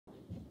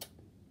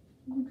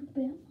Go to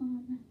bed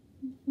on.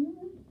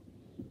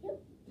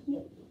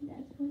 Yep,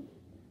 that's what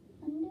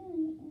I'm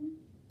doing.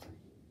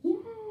 Yes!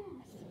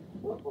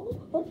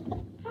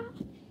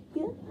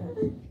 Yeah.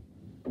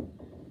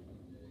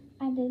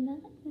 I did not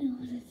know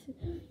this.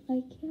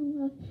 I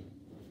can't.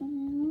 Let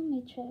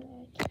me try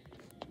that.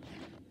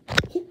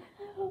 Yo,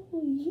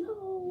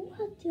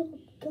 what's up,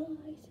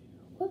 guys?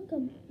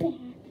 Welcome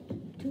back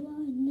to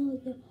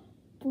another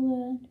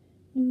brand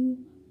new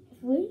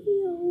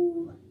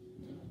video.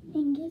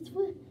 And guess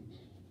what?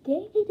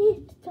 Day it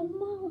is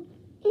tomorrow.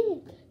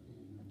 It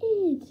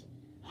is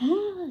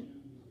Halloween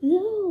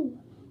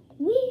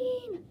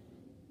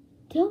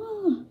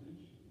tomorrow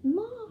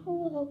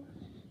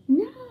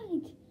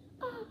night.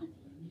 Are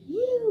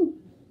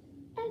you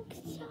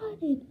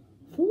excited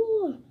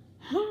for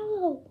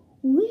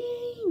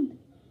Halloween?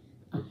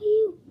 Are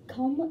you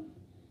coming?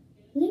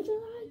 Leave a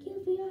like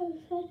if you are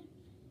excited.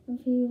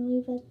 If you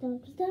leave a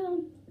thumbs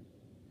down,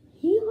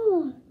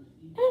 you're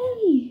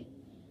a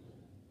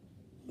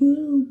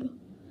noob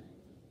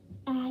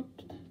at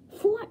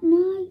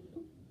Fortnite.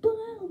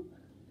 Boom!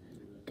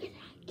 Cause I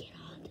get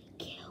all the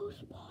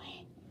kills,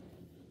 boy.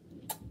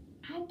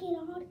 I get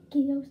all the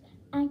kills.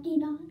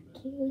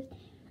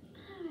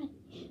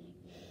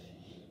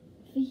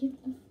 If you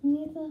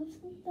leave us a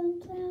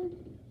thumbs down,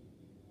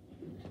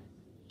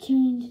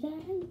 change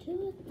that into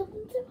a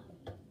thumbs up.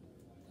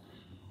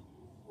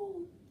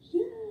 Oh,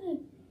 yeah.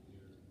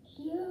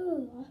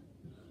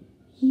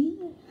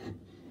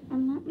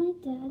 I'm at my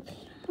dad's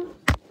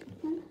house.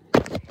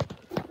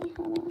 Hold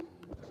on.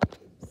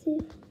 See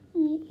if I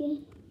can.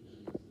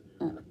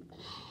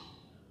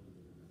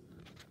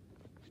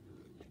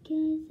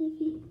 Guys, if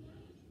you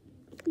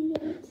see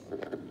this,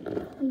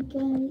 you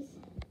guys,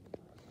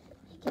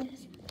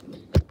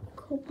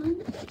 go on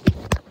this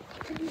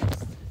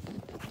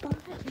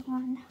spot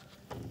on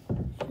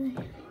the,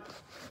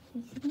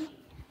 you see?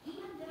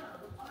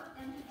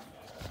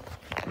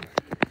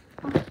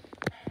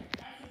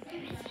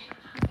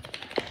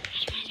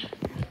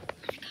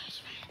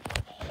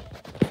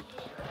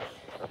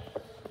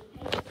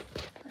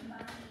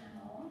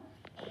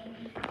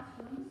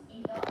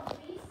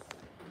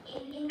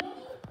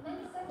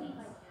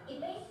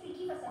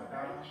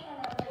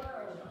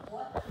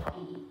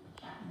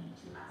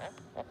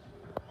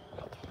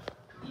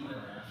 Even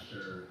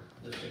after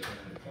the ship went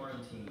into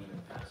quarantine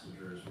and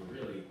passengers were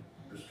really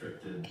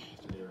restricted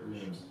to their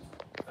rooms,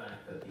 the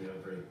fact that the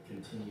outbreak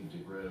continued to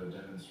grow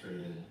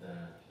demonstrated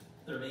that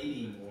there may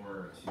be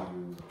more to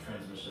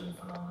transmission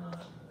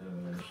phenomena than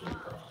we initially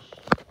thought.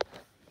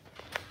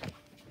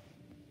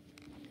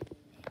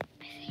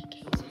 So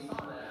we saw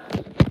that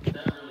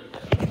really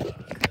hit us.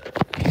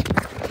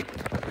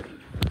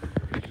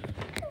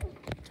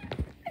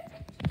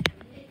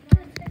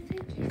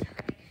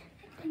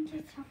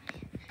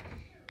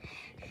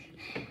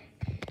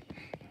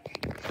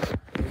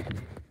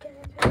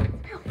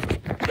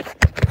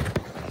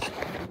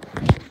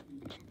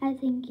 I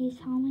think you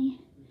saw me.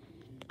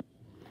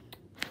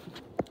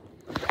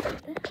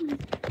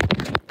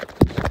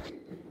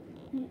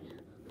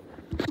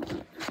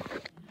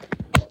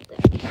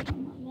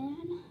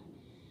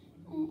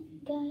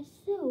 Guys,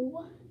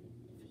 so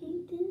if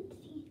you didn't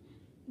see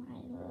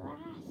my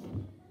last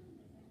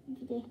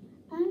video,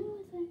 I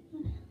was at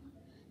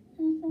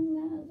something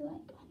that was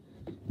like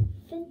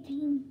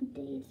 15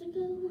 days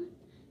ago,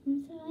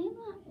 and so I'm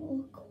not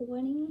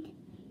recording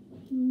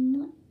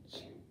much.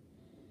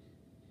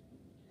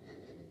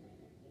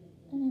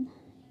 And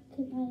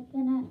because I've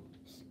been at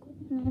school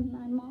in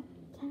my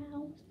mom's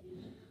house,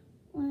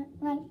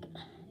 like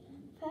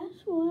fast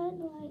forward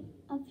like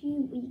a few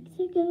weeks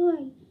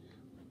ago,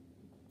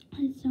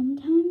 I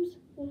sometimes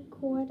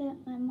record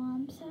at my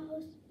mom's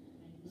house.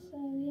 So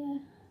yeah,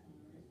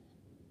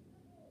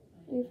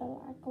 leave a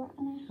like right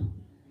now.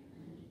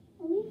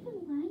 Leave a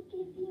like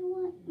if you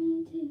want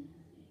me to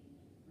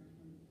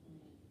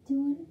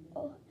do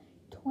an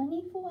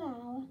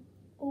 24-hour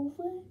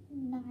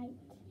overnight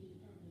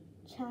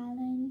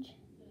challenge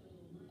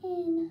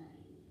in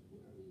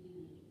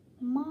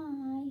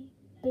my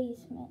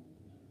basement.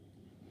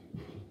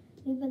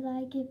 Leave a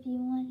like if you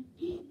want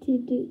to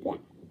do that.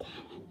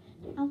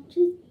 I'll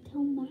just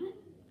tell my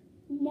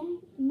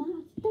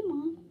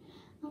stepmom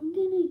I'm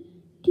gonna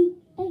do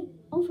a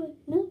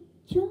overnight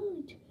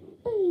challenge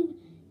in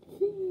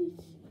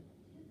this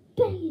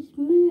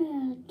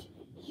basement.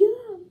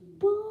 Yeah,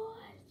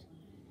 boys.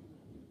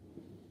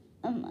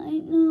 I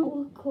might not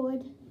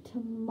record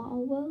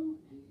tomorrow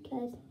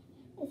because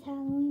it's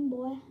Halloween,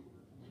 boy.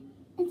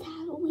 It's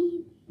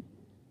Halloween.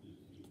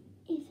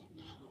 It's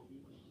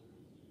Halloween.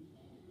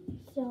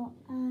 So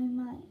I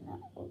might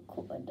not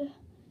record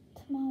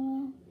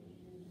tomorrow.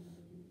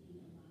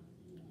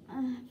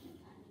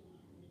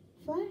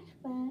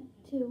 Flashback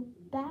to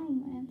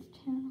Battleman's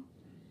channel.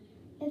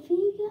 If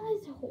you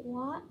guys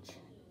watch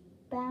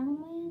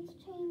Battleman's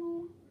channel,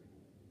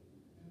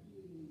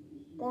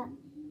 that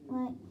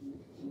like,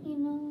 you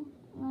know,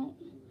 like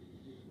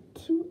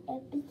 2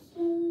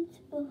 episodes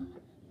or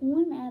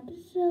 1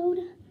 episode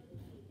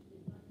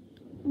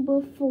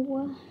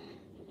before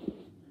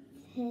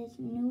his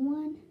new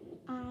one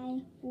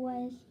I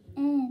was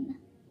in.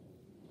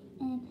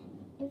 And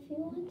if you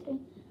want to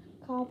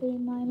copy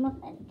my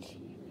merch,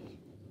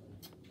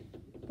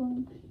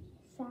 boom,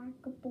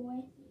 soccer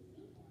boy,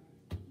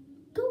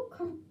 go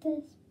cop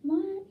this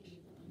merch.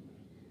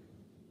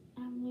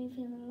 I'm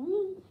leaving a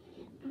link.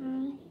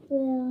 I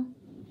will.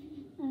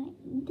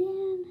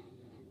 Then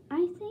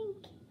I think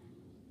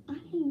I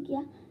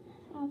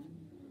have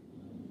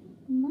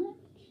much.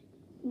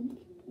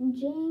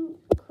 James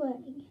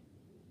Craig,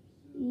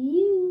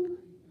 you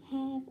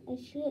have a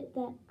shit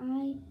that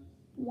I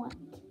want.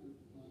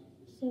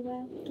 So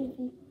I'll give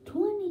you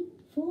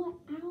 24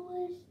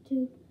 hours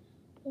to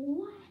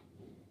what?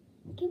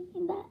 Give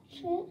me that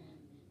shit.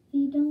 If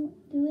you don't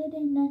do it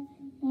in the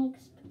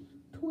next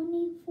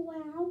 24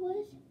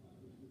 hours,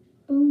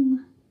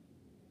 boom,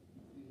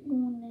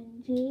 going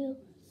to jail.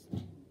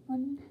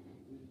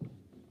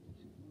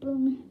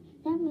 Boom.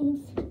 That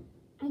means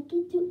I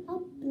get to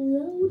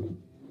upload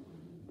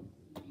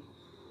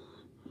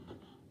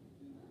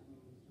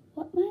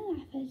what my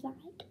life is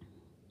like.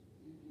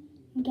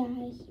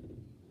 Guys,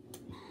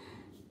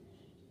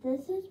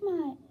 this is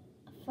my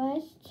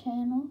first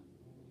channel.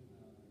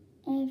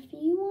 If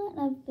you want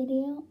a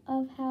video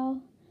of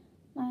how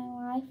my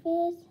life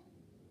is,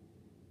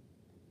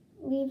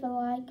 leave a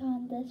like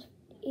on this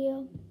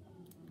video.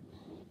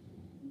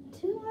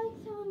 2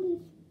 likes on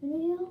this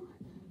video,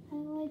 I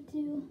would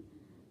do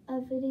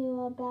a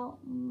video about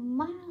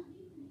my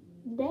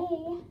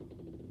day,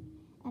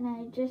 and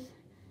I just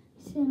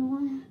sit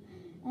one,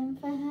 and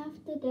for half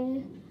the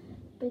day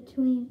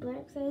between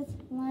breakfast,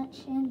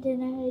 lunch, and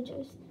dinner, I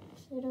just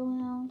sit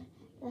around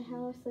the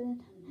house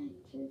and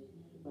just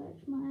watch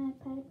my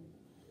iPad.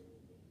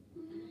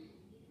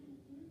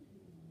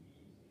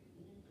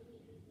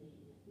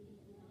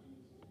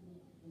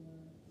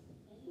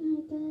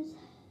 Because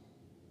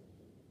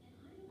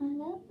I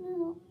don't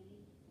know.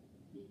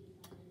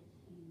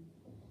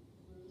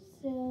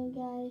 So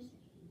guys,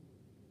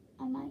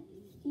 I might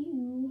see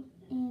you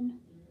in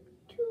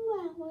 2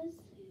 hours.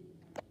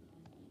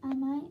 I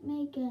might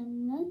make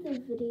another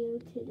video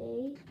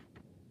today.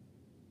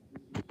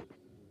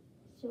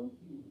 So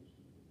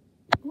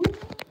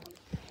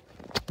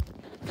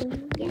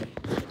yeah,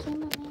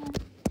 cameraman,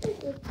 the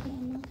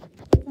camera,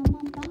 because I'm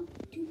about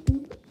to do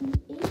an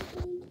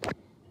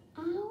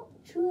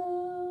outro.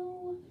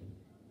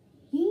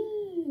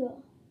 Yeah.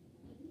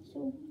 So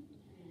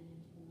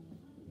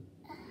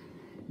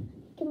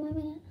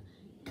cameraman,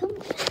 come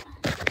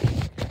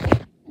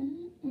and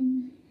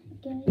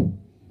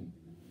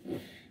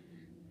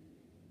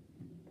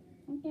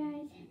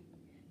guys,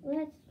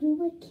 let's do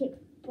a kick.